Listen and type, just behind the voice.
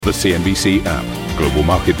The CNBC app. Global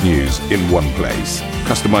market news in one place.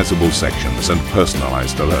 Customizable sections and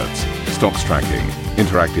personalized alerts. Stocks tracking,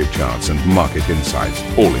 interactive charts and market insights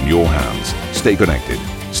all in your hands. Stay connected.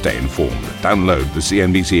 Stay informed. Download the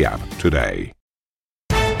CNBC app today.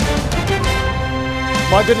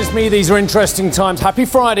 My goodness me, these are interesting times. Happy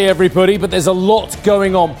Friday, everybody. But there's a lot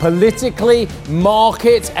going on politically,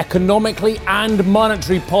 market, economically, and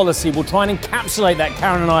monetary policy. We'll try and encapsulate that,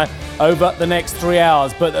 Karen and I, over the next 3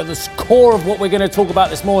 hours. But at the core of what we're going to talk about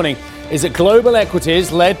this morning is that global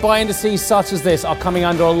equities, led by indices such as this, are coming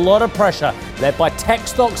under a lot of pressure, led by tech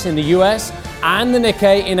stocks in the US and the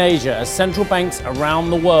Nikkei in Asia, as central banks around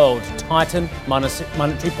the world tighten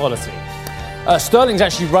monetary policy. Sterling's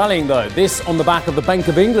actually rallying, though, this on the back of the Bank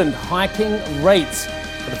of England hiking rates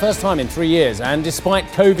for the first time in 3 years. And despite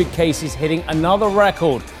COVID cases hitting another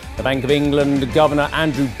record, the Bank of England Governor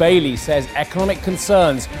Andrew Bailey says economic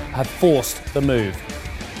concerns have forced the move.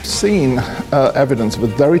 Seen evidence of a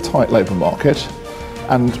very tight labour market,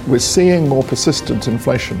 and we're seeing more persistent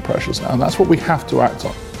inflation pressures now, and that's what we have to act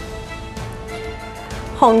on.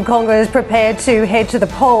 Hong Kong is prepared to head to the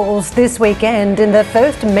polls this weekend in the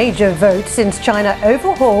first major vote since China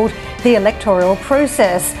overhauled the electoral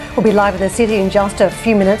process. We'll be live in the city in just a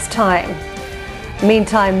few minutes' time.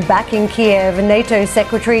 Meantime, back in Kiev, NATO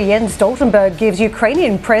Secretary Jens Stoltenberg gives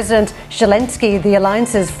Ukrainian President Zelensky the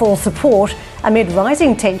alliance's full support amid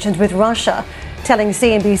rising tensions with Russia, telling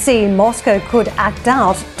CNBC Moscow could act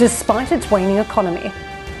out despite its waning economy.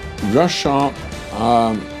 Russia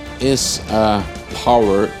is a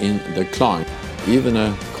power in decline. Even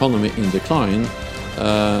an economy in decline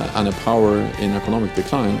and a power in economic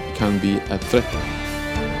decline can be a threat.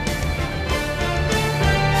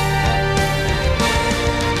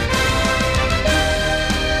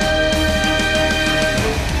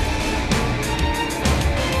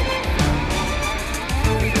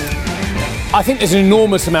 I think there's an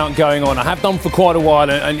enormous amount going on. I have done for quite a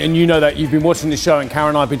while, and you know that you've been watching the show, and Karen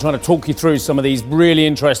and I have been trying to talk you through some of these really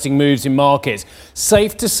interesting moves in markets.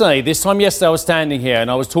 Safe to say, this time yesterday I was standing here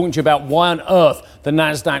and I was talking to you about why on earth the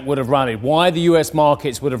Nasdaq would have rallied, why the US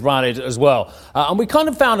markets would have rallied as well. And we kind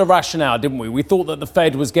of found a rationale, didn't we? We thought that the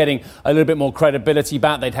Fed was getting a little bit more credibility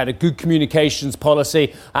back. They'd had a good communications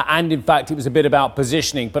policy, and in fact, it was a bit about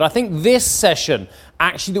positioning. But I think this session,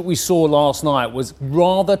 actually, that we saw last night was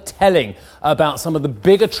rather telling about some of the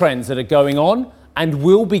bigger trends that are going on and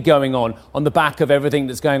will be going on the back of everything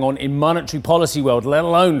that's going on in monetary policy world, let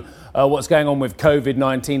alone what's going on with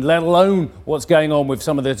COVID-19, let alone what's going on with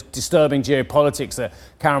some of the disturbing geopolitics that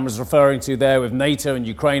Karen was referring to there with NATO and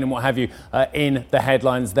Ukraine and what have you in the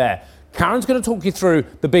headlines there. Karen's going to talk you through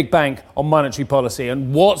the big bank on monetary policy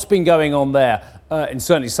and what's been going on there, and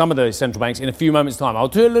certainly some of those central banks in a few moments' time. I'll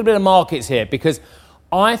do a little bit of markets here because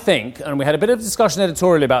I think, and we had a bit of discussion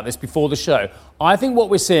editorially about this before the show, I think what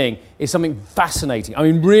we're seeing is something fascinating. I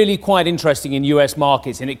mean, really quite interesting in US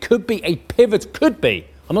markets, and it could be a pivot,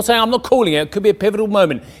 I'm not saying, I'm not calling it could be a pivotal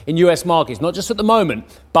moment in US markets, not just at the moment,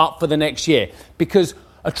 but for the next year. Because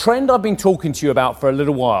a trend I've been talking to you about for a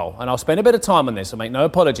little while, and I'll spend a bit of time on this, I'll make no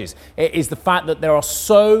apologies, it is the fact that there are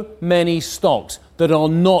so many stocks that are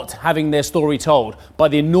not having their story told by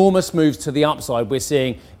the enormous moves to the upside we're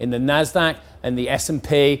seeing in the Nasdaq and the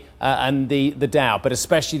S&P and the Dow, but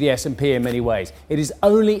especially the S&P in many ways. It is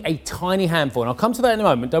only a tiny handful, and I'll come to that in a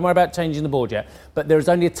moment, don't worry about changing the board yet, but there is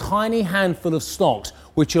only a tiny handful of stocks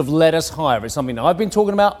which have led us higher. It's something that I've been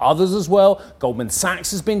talking about, others as well. Goldman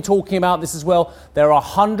Sachs has been talking about this as well. There are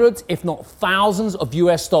hundreds, if not thousands, of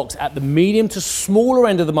US stocks at the medium to smaller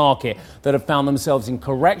end of the market that have found themselves in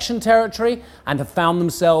correction territory and have found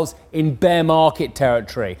themselves in bear market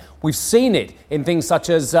territory. We've seen it in things such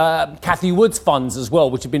as Cathie Wood's funds as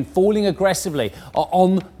well, which have been falling aggressively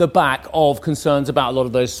on the back of concerns about a lot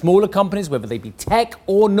of those smaller companies, whether they be tech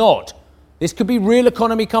or not. This could be real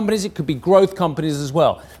economy companies, it could be growth companies as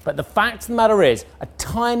well. But the fact of the matter is, a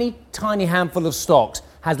tiny, tiny handful of stocks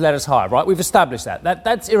has led us higher, right? We've established that.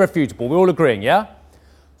 That's irrefutable. We're all agreeing, yeah?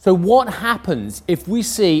 So what happens if we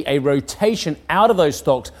see a rotation out of those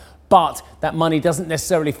stocks, but that money doesn't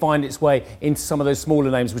necessarily find its way into some of those smaller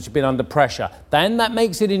names which have been under pressure? Then that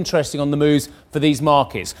makes it interesting on the moves for these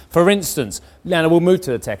markets. For instance, Lana, we'll move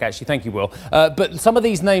to the tech, actually. Thank you, Will. But some of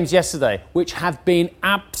these names yesterday, which have been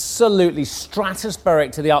absolutely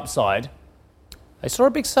stratospheric to the upside, they saw a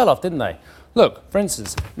big sell-off, didn't they? Look, for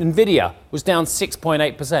instance, Nvidia was down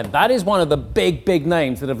 6.8%. That is one of the big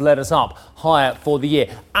names that have led us up higher for the year.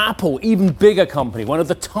 Apple, even bigger company, one of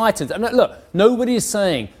the titans. And look, nobody is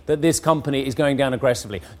saying that this company is going down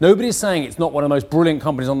aggressively. Nobody is saying it's not one of the most brilliant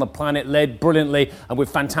companies on the planet, led brilliantly and with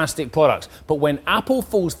fantastic products. But when Apple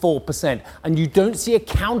falls 4% and you don't see a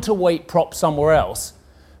counterweight prop somewhere else,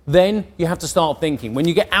 then you have to start thinking. When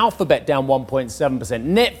you get Alphabet down 1.7%,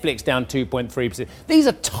 Netflix down 2.3%, these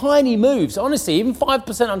are tiny moves. Honestly, even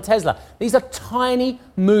 5% on Tesla, these are tiny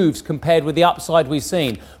moves compared with the upside we've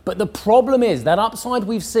seen. But the problem is that upside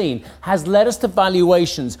we've seen has led us to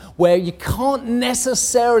valuations where you can't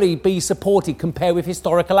necessarily be supported compared with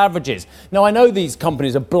historical averages. Now, I know these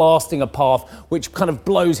companies are blasting a path which kind of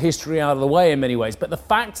blows history out of the way in many ways, but the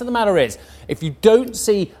fact of the matter is, if you don't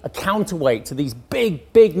see a counterweight to these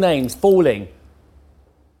big names falling,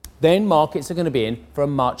 then markets are going to be in for a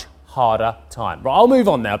much harder time. Right, I'll move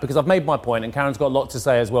on now because I've made my point and Karen's got a lot to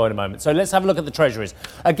say as well in a moment. So let's have a look at the treasuries.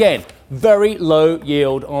 Again, very low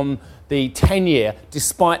yield on the 10-year,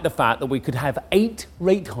 despite the fact that we could have 8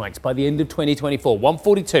 rate hikes by the end of 2024.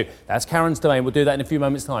 142, that's Karen's domain. We'll do that in a few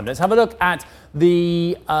moments' time. Let's have a look at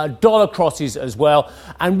the dollar crosses as well.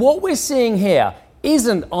 And what we're seeing here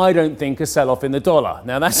isn't, I don't think, a sell-off in the dollar.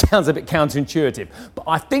 Now, that sounds a bit counterintuitive, but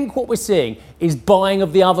I think what we're seeing is buying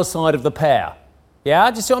of the other side of the pair.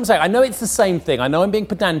 Yeah, do you see what I'm saying? I know it's the same thing. I know I'm being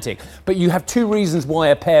pedantic, but you have 2 reasons why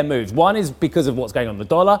a pair moves. One is because of what's going on in the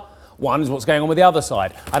dollar. One is what's going on with the other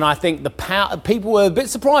side. And I think people were a bit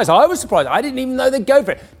surprised. I was surprised. I didn't even know they'd go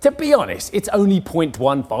for it. To be honest, it's only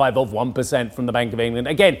 0.15 of 1% from the Bank of England.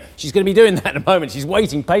 Again, she's going to be doing that in a moment. She's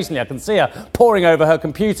waiting patiently. I can see her poring over her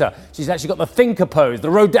computer. She's actually got the thinker pose, the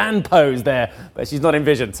Rodin pose there, but she's not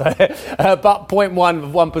envisioned. So, but 0.1 of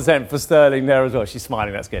 1% for sterling there as well. She's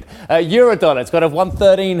smiling. That's good. Euro dollar, it's got a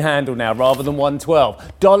 113 handle now rather than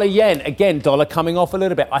 112. Dollar yen, again, dollar coming off a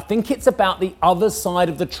little bit. I think it's about the other side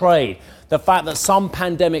of the trade. The fact that some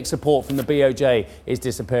pandemic support from the BOJ is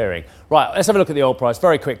disappearing. Right, let's have a look at the oil price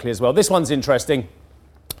very quickly as well. This one's interesting.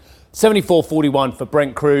 74.41 for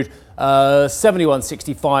Brent crude,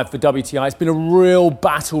 71.65 for WTI. It's been a real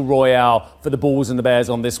battle royale for the bulls and the bears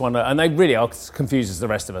on this one, and they really are confused as the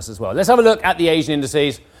rest of us as well. Let's have a look at the Asian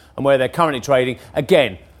indices and where they're currently trading.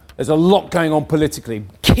 Again, there's a lot going on politically.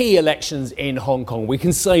 Key elections in Hong Kong. We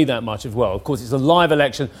can say that much as well. Of course, it's a live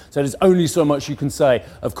election, so there's only so much you can say,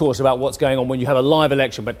 of course, about what's going on when you have a live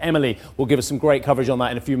election. But Emily will give us some great coverage on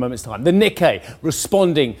that in a few moments' time. The Nikkei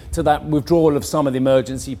responding to that withdrawal of some of the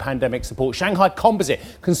emergency pandemic support. Shanghai Composite,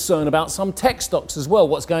 concern about some tech stocks as well.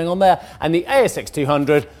 What's going on there? And the ASX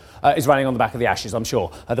 200 is running on the back of the ashes, I'm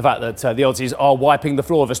sure. The fact that the Aussies are wiping the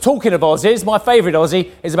floor of us. Talking of Aussies, my favourite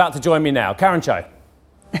Aussie is about to join me now. Karen Cho.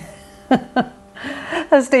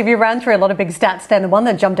 Steve, you ran through a lot of big stats then. The one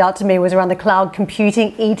that jumped out to me was around the cloud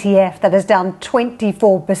computing ETF that is down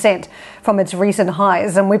 24% from its recent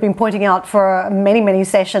highs. And we've been pointing out for many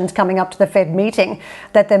sessions coming up to the Fed meeting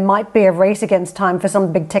that there might be a race against time for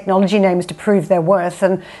some big technology names to prove their worth.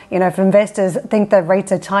 And, you know, if investors think the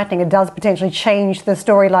rates are tightening, it does potentially change the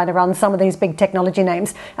storyline around some of these big technology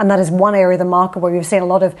names. And that is one area of the market where we've seen a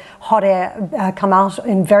lot of hot air come out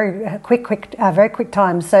in very quick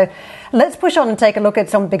time. So let's push on and take a look at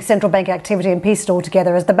some big central bank activity and piece it all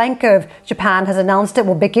together, as the Bank of Japan has announced it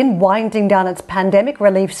will begin winding down its pandemic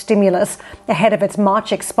relief stimulus ahead of its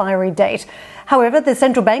March expiry date. However, the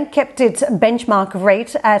central bank kept its benchmark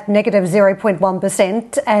rate at negative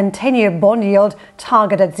 0.1% and 10-year bond yield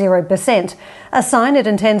target at 0%, a sign it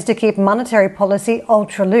intends to keep monetary policy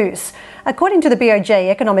ultra loose. According to the BOJ,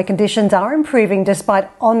 economic conditions are improving despite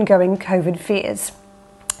ongoing COVID fears.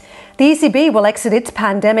 The ECB will exit its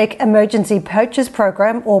Pandemic Emergency Purchase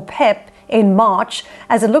Programme, or PEP, in March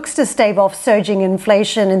as it looks to stave off surging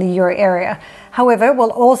inflation in the euro area. However, it will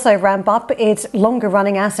also ramp up its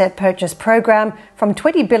longer-running asset purchase programme from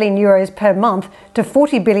 20 billion euros per month to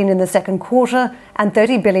 40 billion in the second quarter and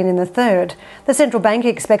 30 billion in the third. The central bank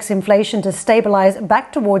expects inflation to stabilise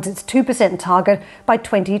back towards its 2% target by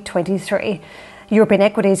 2023. European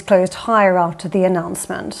equities closed higher after the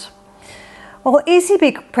announcement. Well,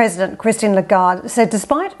 ECB President Christine Lagarde said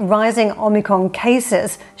despite rising Omicron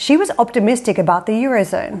cases, she was optimistic about the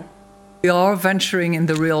Eurozone. We are venturing in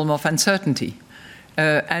the realm of uncertainty,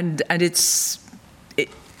 and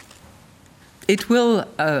it will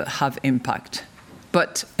have impact.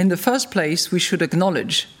 But in the first place, we should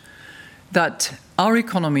acknowledge that our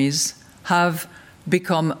economies have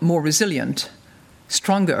become more resilient,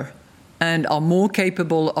 stronger, and are more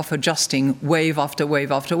capable of adjusting wave after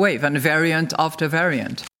wave after wave and variant after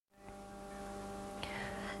variant.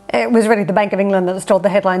 It was really the Bank of England that stole the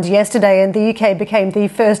headlines yesterday, and the UK became the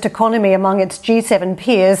first economy among its G7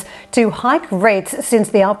 peers to hike rates since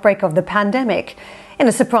the outbreak of the pandemic. In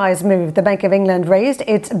a surprise move, the Bank of England raised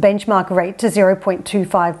its benchmark rate to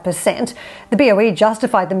 0.25%. The BOE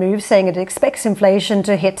justified the move, saying it expects inflation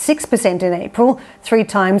to hit 6% in April, 3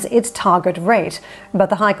 times its target rate. But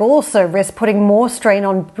the hike also risks putting more strain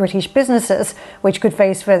on British businesses, which could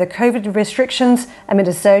face further COVID restrictions amid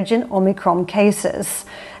a surge in Omicron cases.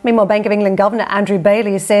 Meanwhile, Bank of England Governor Andrew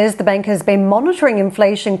Bailey says the bank has been monitoring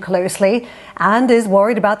inflation closely and is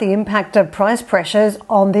worried about the impact of price pressures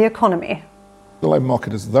on the economy. The labour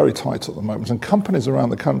market is very tight at the moment, and companies around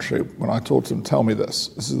the country, when I talk to them, tell me this.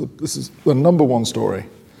 This is the number one story.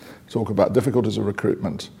 Talk about difficulties of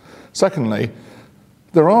recruitment. Secondly,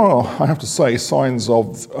 there are, I have to say, signs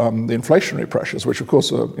of the inflationary pressures, which of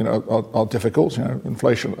course are difficult.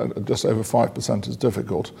 Inflation at just over 5% is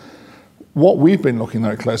difficult. What we've been looking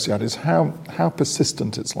very closely at is how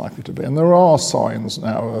persistent it's likely to be, and there are signs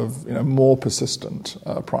now of more persistent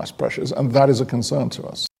price pressures, and that is a concern to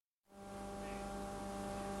us.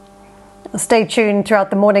 Stay tuned throughout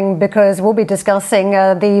the morning because we'll be discussing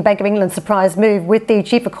the Bank of England surprise move with the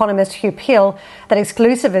chief economist Hugh Peel. That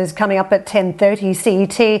exclusive is coming up at 10:30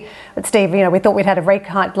 CET. But Steve, we thought we'd had a rate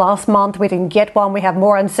hike last month. We didn't get one. We have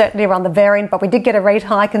more uncertainty around the variant, but we did get a rate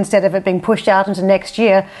hike instead of it being pushed out into next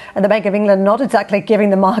year. And the Bank of England not exactly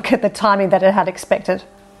giving the market the timing that it had expected.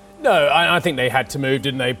 No, I think they had to move,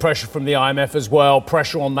 didn't they? Pressure from the IMF as well.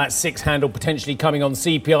 Pressure on that 6 handle potentially coming on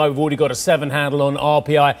CPI. We've already got a 7 handle on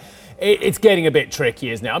RPI. It's getting a bit tricky,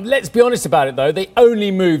 isn't it? Let's be honest about it, though. They only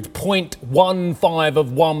moved 0.15 of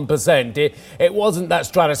 1%. It wasn't that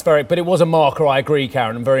stratospheric, but it was a marker, I agree,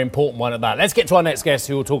 Karen, and a very important one at that. Let's get to our next guest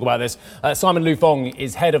who will talk about this. Simon Lufong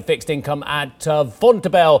is head of fixed income at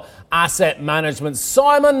Vontobel Asset Management.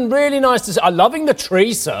 Simon, really nice to see. I'm loving the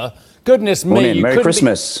tree, sir. Goodness me. Morning. Merry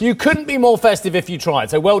Christmas. You couldn't be more festive if you tried,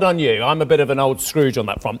 so well done you. I'm a bit of an old Scrooge on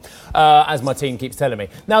that front, as my team keeps telling me.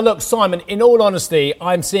 Now look, Simon, in all honesty,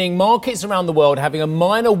 I'm seeing markets around the world having a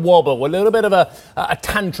minor wobble, a little bit of a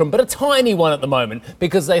tantrum, but a tiny one at the moment,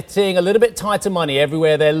 because they're seeing a little bit tighter money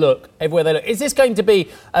everywhere they look. Is this going to be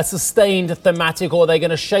a sustained thematic, or are they going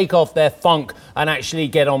to shake off their funk and actually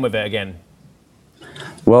get on with it again?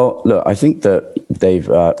 Well, look, I think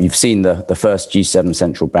that you've seen the first G7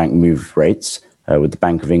 central bank move rates with the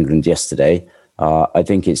Bank of England yesterday. I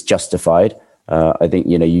think it's justified. I think,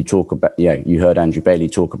 you heard Andrew Bailey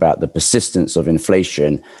talk about the persistence of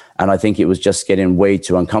inflation. And I think it was just getting way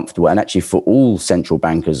too uncomfortable. And actually for all central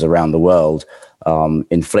bankers around the world,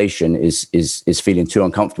 inflation is feeling too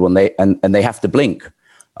uncomfortable and they have to blink.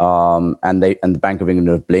 And the Bank of England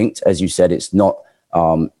have blinked. As you said, it's not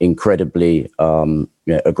incredibly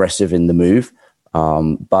aggressive in the move,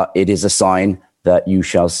 but it is a sign that you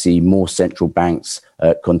shall see more central banks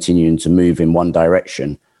continuing to move in one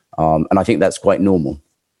direction. And I think that's quite normal.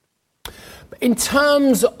 In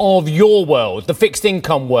terms of your world, the fixed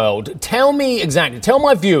income world, tell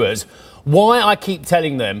my viewers why I keep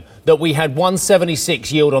telling them that we had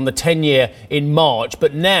 176 yield on the 10-year in March,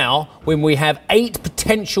 but now when we have 8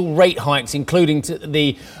 potential rate hikes, including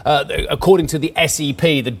according to the SEP,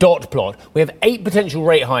 the dot plot, we have 8 potential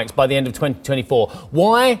rate hikes by the end of 2024.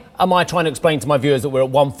 Why am I trying to explain to my viewers that we're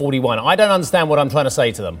at 141? I don't understand what I'm trying to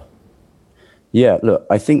say to them. Yeah, look,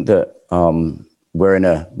 I think that we're in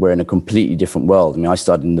a completely different world. I mean, I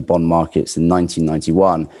started in the bond markets in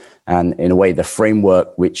 1991, and in a way, the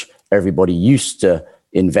framework which everybody used to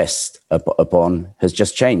invest upon has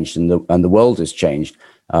just changed, and the world has changed.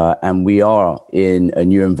 And we are in a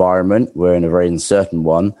new environment. We're in a very uncertain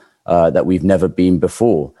one that we've never been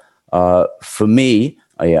before. For me,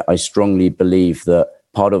 I strongly believe that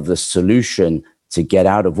part of the solution to get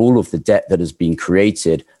out of all of the debt that has been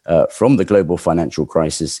created from the global financial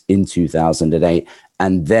crisis in 2008,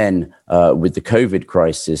 and then with the COVID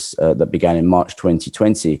crisis that began in March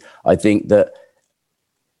 2020, I think that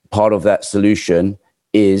part of that solution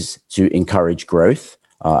is to encourage growth,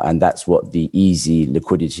 and that's what the easy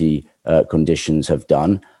liquidity conditions have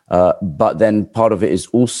done. But then part of it is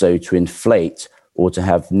also to inflate or to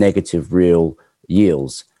have negative real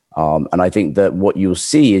yields. And I think that what you'll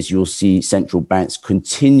see central banks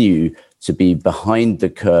continue to be behind the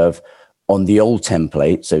curve on the old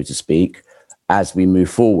template, so to speak, as we move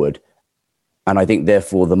forward. And I think,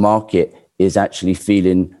 therefore, the market is actually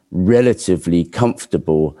feeling relatively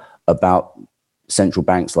comfortable about central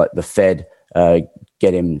banks like the Fed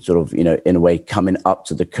getting sort of, in a way, coming up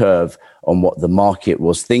to the curve on what the market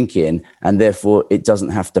was thinking. And therefore, it doesn't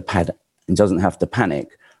have to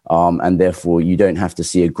panic. And therefore, you don't have to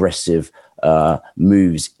see aggressive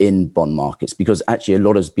moves in bond markets, because actually a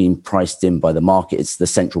lot has been priced in by the market. It's the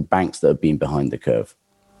central banks that have been behind the curve.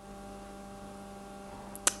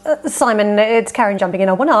 Simon, it's Karen jumping in.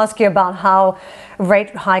 I want to ask you about how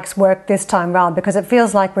rate hikes work this time round, because it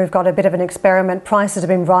feels like we've got a bit of an experiment. Prices have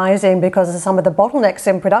been rising because of some of the bottlenecks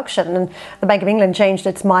in production, and the Bank of England changed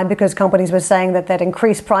its mind because companies were saying that they'd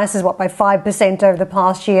increased prices, by 5% over the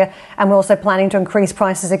past year, and we're also planning to increase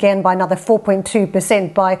prices again by another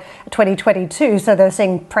 4.2% by 2022. So they're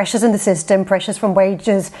seeing pressures in the system, pressures from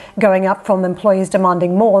wages going up, from employees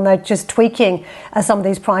demanding more, and they're just tweaking some of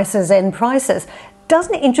these prices and prices.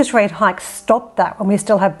 Doesn't interest rate hikes stop that when we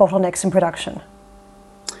still have bottlenecks in production?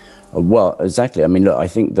 Well, exactly. I mean, look, I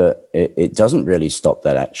think that it doesn't really stop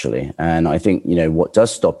that, actually. And I think, what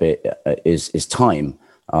does stop it is time.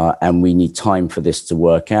 And we need time for this to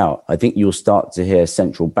work out. I think you'll start to hear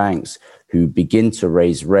central banks who begin to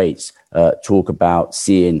raise rates talk about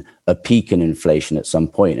seeing a peak in inflation at some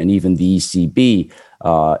point. And even the ECB,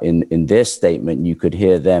 in their statement, you could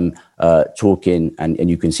hear them talking, and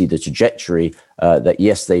you can see the trajectory that,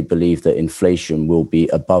 yes, they believe that inflation will be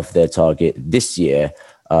above their target this year,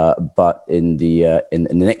 but in the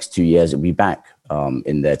next 2 years, it'll be back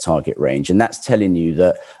in their target range. And that's telling you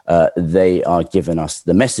that they are giving us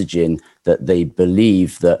the messaging that they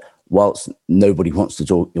believe that, whilst nobody wants to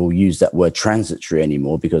talk or use that word transitory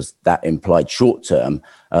anymore, because that implied short term,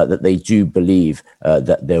 that they do believe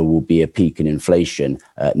that there will be a peak in inflation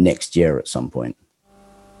next year at some point.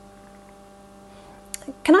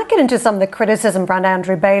 Can I get into some of the criticism around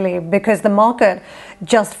Andrew Bailey? Because the market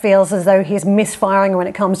just feels as though he's misfiring when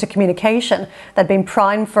it comes to communication. They'd been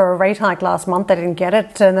primed for a rate hike last month. They didn't get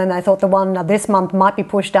it. And then they thought the one this month might be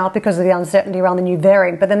pushed out because of the uncertainty around the new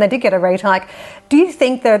variant. But then they did get a rate hike. Do you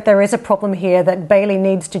think that there is a problem here, that Bailey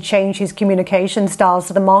needs to change his communication style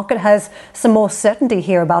so the market has some more certainty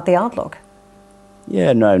here about the outlook?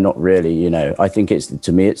 Yeah, no, not really. I think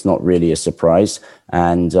to me, it's not really a surprise.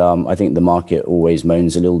 And I think the market always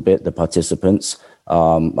moans a little bit, the participants.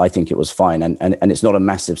 I think it was fine. And it's not a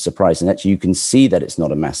massive surprise. And actually, you can see that it's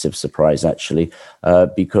not a massive surprise, actually,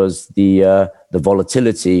 because the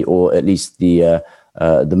volatility, or at least the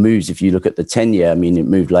moves, if you look at the 10-year, I mean, it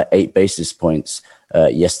moved like 8 basis points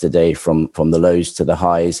yesterday from the lows to the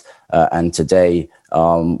highs. And today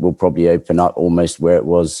will probably open up almost where it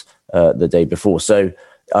was the day before. So,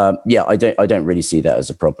 I don't really see that as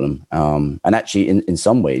a problem. And actually, in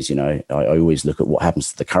some ways, I always look at what happens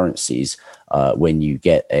to the currencies when you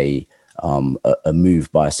get a move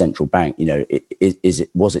by a central bank.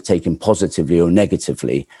 Was it taken positively or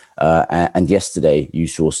negatively? And yesterday you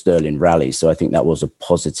saw sterling rally. So I think that was a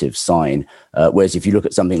positive sign. Whereas if you look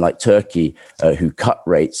at something like Turkey, who cut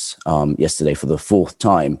rates yesterday for the 4th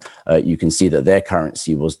time, you can see that their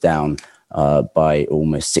currency was down by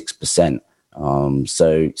almost 6%.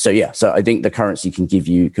 So I think the currency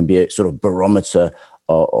can be a sort of barometer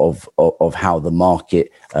of how the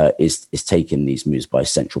market is taking these moves by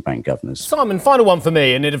central bank governors. Simon, final one for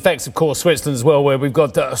me, and it affects, of course, Switzerland as well, where we've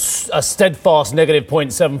got a steadfast negative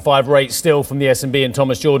 0.75 rate still from the S&B and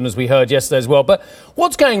Thomas Jordan, as we heard yesterday as well. But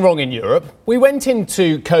what's going wrong in Europe? We went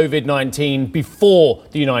into COVID-19 before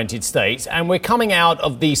the United States, and we're coming out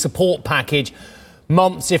of the support package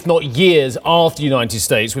months, if not years, after the United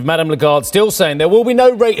States, with Madame Lagarde still saying there will be no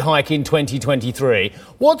rate hike in 2023.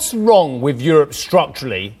 What's wrong with Europe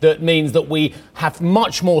structurally that means that we have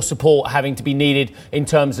much more support having to be needed in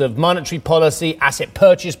terms of monetary policy, asset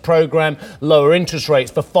purchase program, lower interest rates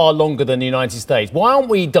for far longer than the United States? Why aren't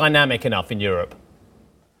we dynamic enough in Europe?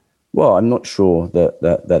 Well, I'm not sure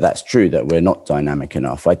that's true, that we're not dynamic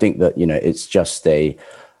enough. I think that, it's just a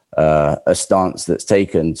stance that's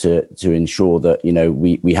taken to ensure that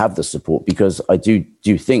we have the support, because I do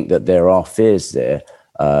think that there are fears there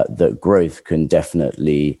that growth can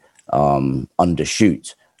definitely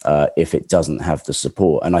undershoot if it doesn't have the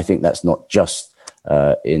support. And I think that's not just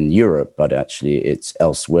in Europe, but actually it's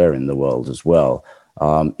elsewhere in the world as well.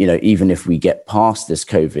 Even if we get past this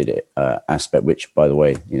COVID aspect, which, by the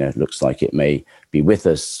way, looks like it may be with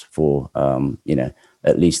us for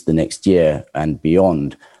at least the next year and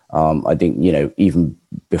beyond. I think, even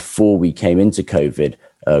before we came into COVID,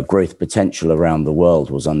 growth potential around the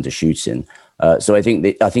world was undershooting. So I think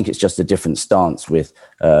it's just a different stance with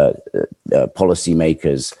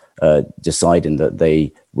policymakers deciding that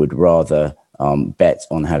they would rather bet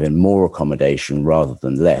on having more accommodation rather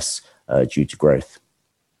than less due to growth.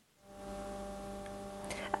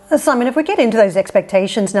 Simon, if we get into those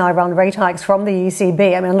expectations now around rate hikes from the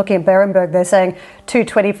ECB, I mean, looking at Berenberg, they're saying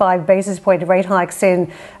 225 basis point rate hikes in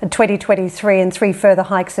 2023 and 3 further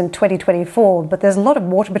hikes in 2024. But there's a lot of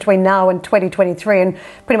water between now and 2023, and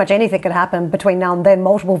pretty much anything could happen between now and then.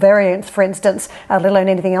 Multiple variants, for instance, let alone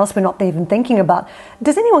anything else we're not even thinking about.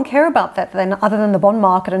 Does anyone care about that then, other than the bond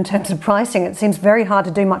market in terms of pricing? It seems very hard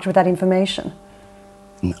to do much with that information.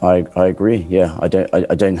 I agree. Yeah, I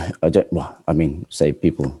don't. Well, I mean, say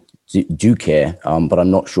people do care, but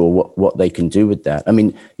I'm not sure what they can do with that. I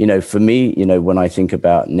mean, for me, when I think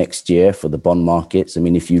about next year for the bond markets, I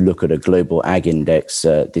mean, if you look at a global ag index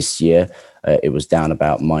this year, it was down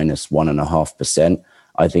about minus 1.5%.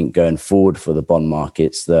 I think going forward for the bond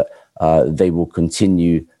markets that they will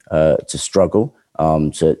continue to struggle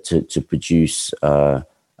to produce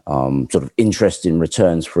sort of interesting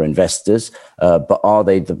returns for investors, but are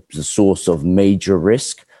they the source of major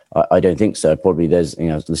risk? I don't think so. Probably there's,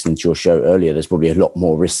 listening to your show earlier, there's probably a lot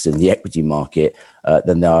more risks in the equity market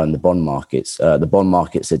than there are in the bond markets. The bond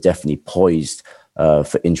markets are definitely poised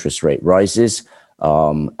for interest rate rises.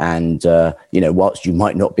 Whilst you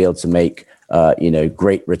might not be able to make,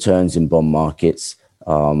 great returns in bond markets,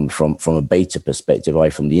 from a beta perspective,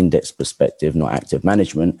 from the index perspective, not active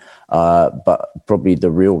management, but probably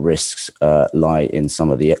the real risks lie in some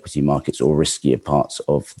of the equity markets or riskier parts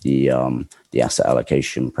of the asset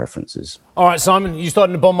allocation preferences. All right, Simon, you started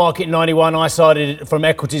in the bond market in 91. I started from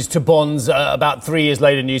equities to bonds about 3 years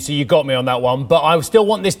later than you, so you got me on that one. But I still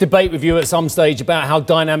want this debate with you at some stage about how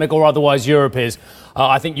dynamic or otherwise Europe is.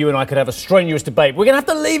 I think you and I could have a strenuous debate. We're going to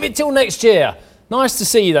have to leave it till next year. Nice to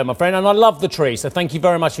see you though, my friend, and I love the tree, so thank you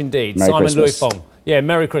very much indeed. Merry Simon Christmas. Louis-Fong. Yeah,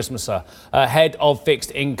 Merry Christmas, sir. Head of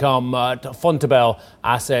Fixed Income, Fontobel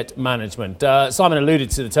Asset Management. Simon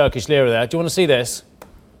alluded to the Turkish lira there. Do you want to see this?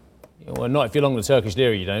 Well, not if you're long the Turkish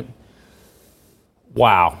lira, you don't.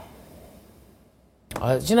 Wow.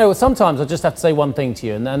 Sometimes I just have to say one thing to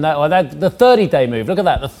you, and that the 30-day move. Look at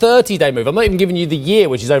that, the 30-day move. I'm not even giving you the year,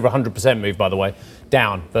 which is over 100% move, by the way,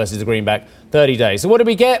 down versus the greenback. 30 days. So what do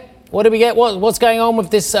we get? What's going on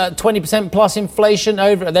with this 20% plus inflation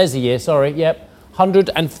over? There's the year, sorry. Yep,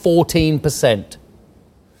 114%.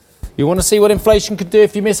 You want to see what inflation could do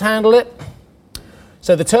if you mishandle it?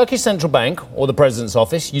 So the Turkish Central Bank, or the President's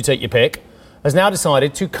Office, you take your pick, has now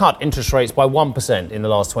decided to cut interest rates by 1% in the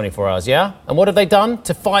last 24 hours, yeah? And what have they done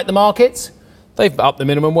to fight the markets? They've upped the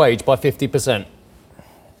minimum wage by 50%.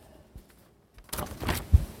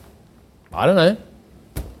 I don't know.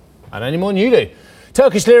 I don't know any more than you do.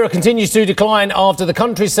 Turkish lira continues to decline after the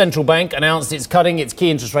country's central bank announced it's cutting its key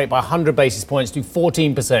interest rate by 100 basis points to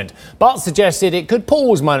 14%, but suggested it could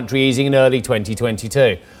pause monetary easing in early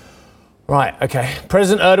 2022. Right, OK.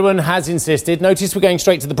 President Erdogan has insisted. Notice we're going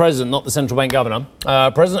straight to the president, not the central bank governor.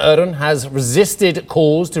 President Erdogan has resisted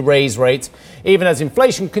calls to raise rates, even as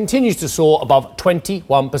inflation continues to soar above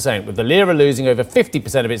 21%, with the lira losing over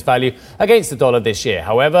 50% of its value against the dollar this year.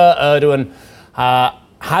 However, Erdogan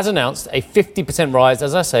has announced a 50% rise,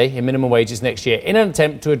 as I say, in minimum wages next year in an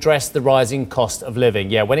attempt to address the rising cost of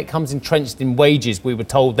living. Yeah, when it comes entrenched in wages, we were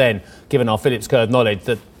told then, given our Phillips curve knowledge,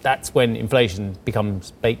 that that's when inflation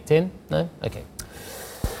becomes baked in. No? OK.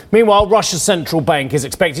 Meanwhile, Russia's central bank is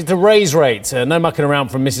expected to raise rates. No mucking around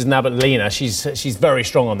from Mrs. Nabiullina. She's very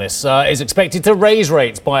strong on this. Is expected to raise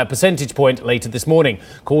rates by a percentage point later this morning,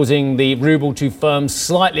 causing the ruble to firm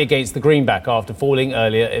slightly against the greenback after falling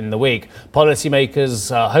earlier in the week.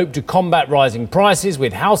 Policymakers hope to combat rising prices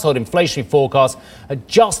with household inflationary forecasts at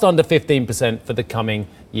just under 15% for the coming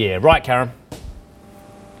year. Right, Karen?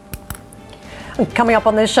 Coming up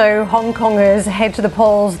on this show, Hong Kongers head to the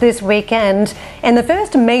polls this weekend, and the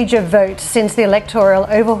first major vote since the electoral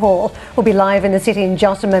overhaul will be live in the city in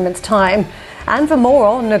just a moment's time. And for more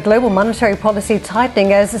on the global monetary policy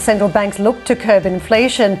tightening as the central banks look to curb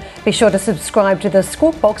inflation, be sure to subscribe to the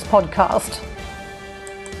Squawk Box podcast.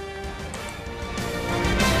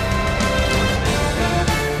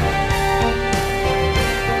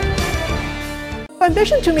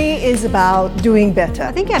 Ambition to me is about doing better.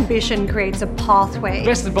 I think ambition creates a pathway. The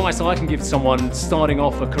best advice I can give to someone starting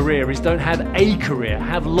off a career is don't have a career,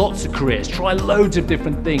 have lots of careers, try loads of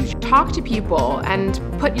different things. Talk to people and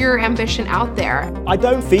put your ambition out there. I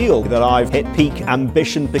don't feel that I've hit peak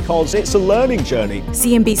ambition because it's a learning journey.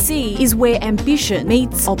 CNBC is where ambition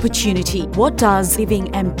meets opportunity. What does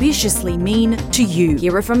living ambitiously mean to you?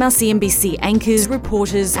 Hear it from our CNBC anchors,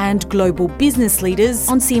 reporters and global business leaders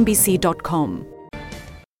on CNBC.com.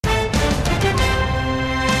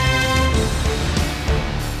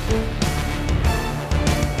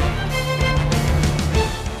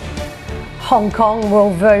 Hong Kong will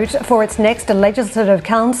vote for its next Legislative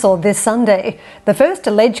Council this Sunday. The first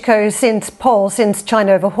LegCo poll since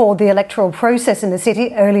China overhauled the electoral process in the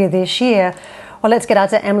city earlier this year. Well, let's get out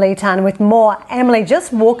to Emily Tan with more. Emily,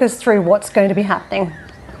 just walk us through what's going to be happening.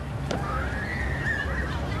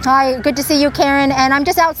 Hi, good to see you, Karen. And I'm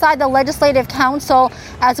just outside the Legislative Council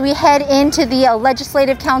as we head into the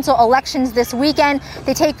Legislative Council elections this weekend.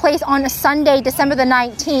 They take place on Sunday, December the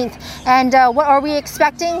 19th. And what are we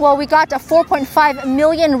expecting? Well, we got 4.5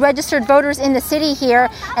 million registered voters in the city here,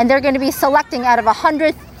 and they're going to be selecting out of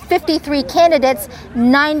 153 candidates,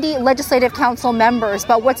 90 Legislative Council members.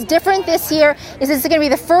 But what's different this year is this is going to be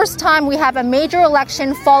the first time we have a major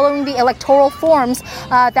election following the electoral reforms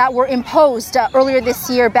that were imposed earlier this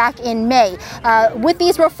year back in May. With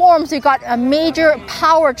these reforms, we got a major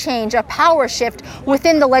power change, a power shift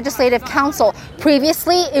within the Legislative Council.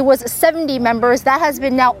 Previously, it was 70 members. That has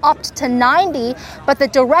been now upped to 90, but the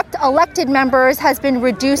direct elected members has been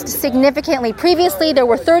reduced significantly. Previously, there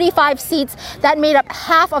were 35 seats that made up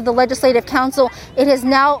half of the Legislative Council. It has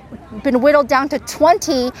now been whittled down to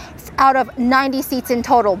 20 out of 90 seats in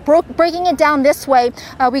total. Breaking it down this way,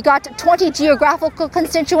 we got 20 geographical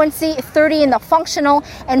constituency, 30 in the functional,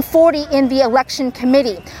 and 40 in the election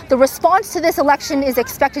committee. The response to this election is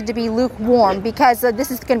expected to be lukewarm because this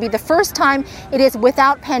is going to be the first time it is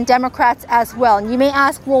without pan-Democrats as well. And you may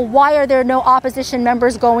ask, well, why are there no opposition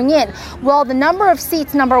members going in? Well, the number of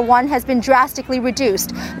seats, number one, has been drastically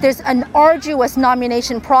reduced. There's an arduous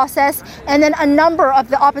nomination process, and then a number of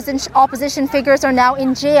the opposition figures are now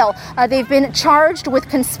in jail. They've been charged with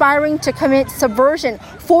conspiring to commit subversion.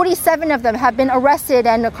 47 of them have been arrested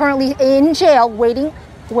and are currently in jail waiting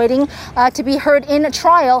to be heard in a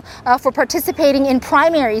trial for participating in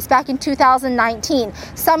primaries back in 2019.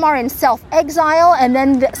 Some are in self-exile, and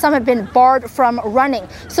then some have been barred from running.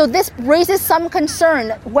 So this raises some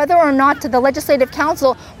concern whether or not the Legislative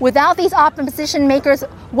Council, without these opposition makers,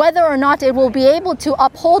 whether or not it will be able to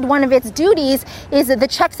uphold one of its duties is the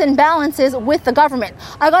checks and balances with the government.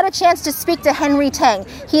 I got a chance to speak to Henry Tang.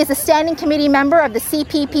 He is a standing committee member of the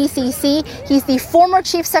CPPCC. He's the former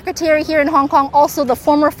chief secretary here in Hong Kong, also the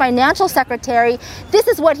former financial secretary. This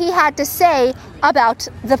is what he had to say about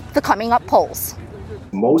the coming up polls.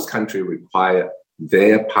 Most countries require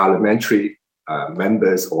their parliamentary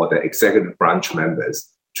members or the executive branch members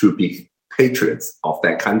to be patriots of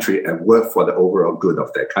their country and work for the overall good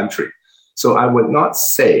of their country. So I would not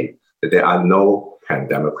say that there are no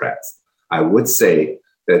pan-Democrats. I would say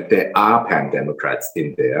that there are pan-Democrats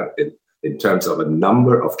in there in terms of a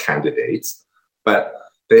number of candidates, but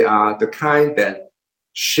they are the kind that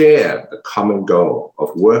share the common goal of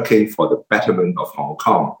working for the betterment of Hong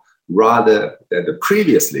Kong, rather than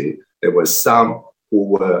previously there were some who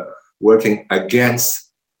were working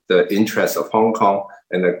against the interests of Hong Kong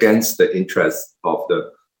and against the interests of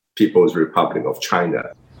the People's Republic of China.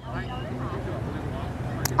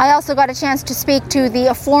 I also got a chance to speak to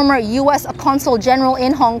the former U.S. Consul General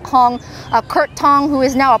in Hong Kong, Kurt Tong, who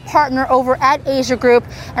is now a partner over at Asia Group,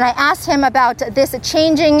 and I asked him about the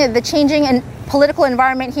changing and political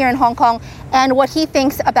environment here in Hong Kong and what he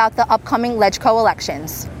thinks about the upcoming LegCo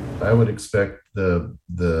elections. I would expect the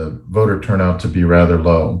voter turnout to be rather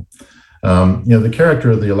low. The character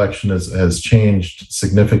of the election has changed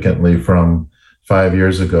significantly from 5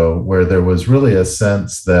 years ago, where there was really a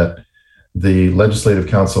sense that the Legislative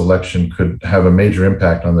Council election could have a major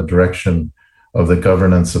impact on the direction of the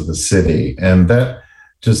governance of the city. And that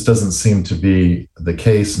just doesn't seem to be the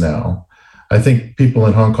case now. I think people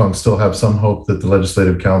in Hong Kong still have some hope that the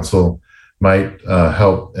Legislative Council might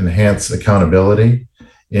help enhance accountability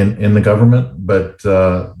in the government, but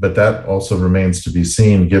that also remains to be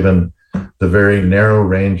seen given the very narrow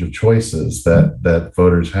range of choices that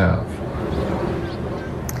voters have.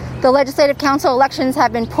 The Legislative Council elections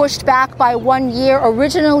have been pushed back by 1 year,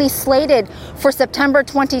 originally slated for September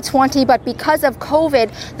 2020, but because of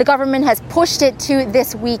COVID, the government has pushed it to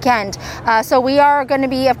this weekend. So we are going to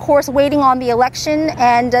be, of course, waiting on the election,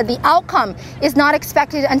 and the outcome is not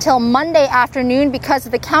expected until Monday afternoon because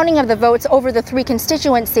the counting of the votes over the three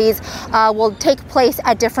constituencies will take place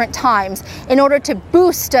at different times. In order to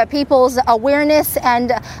boost people's awareness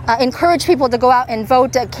and encourage people to go out and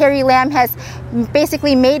vote, Carrie Lam has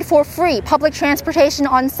basically made for free public transportation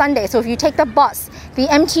on Sunday. So if you take the bus, the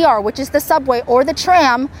MTR, which is the subway, or the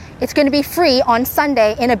tram, it's going to be free on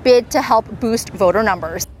Sunday in a bid to help boost voter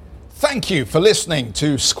numbers. Thank you for listening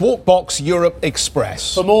to Squawk Box Europe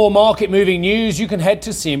Express. For more market-moving news, you can head to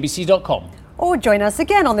cnbc.com. Or join us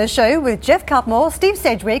again on the show with Jeff Cutmore, Steve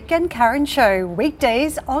Sedgwick and Karen Cho,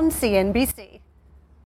 weekdays on CNBC.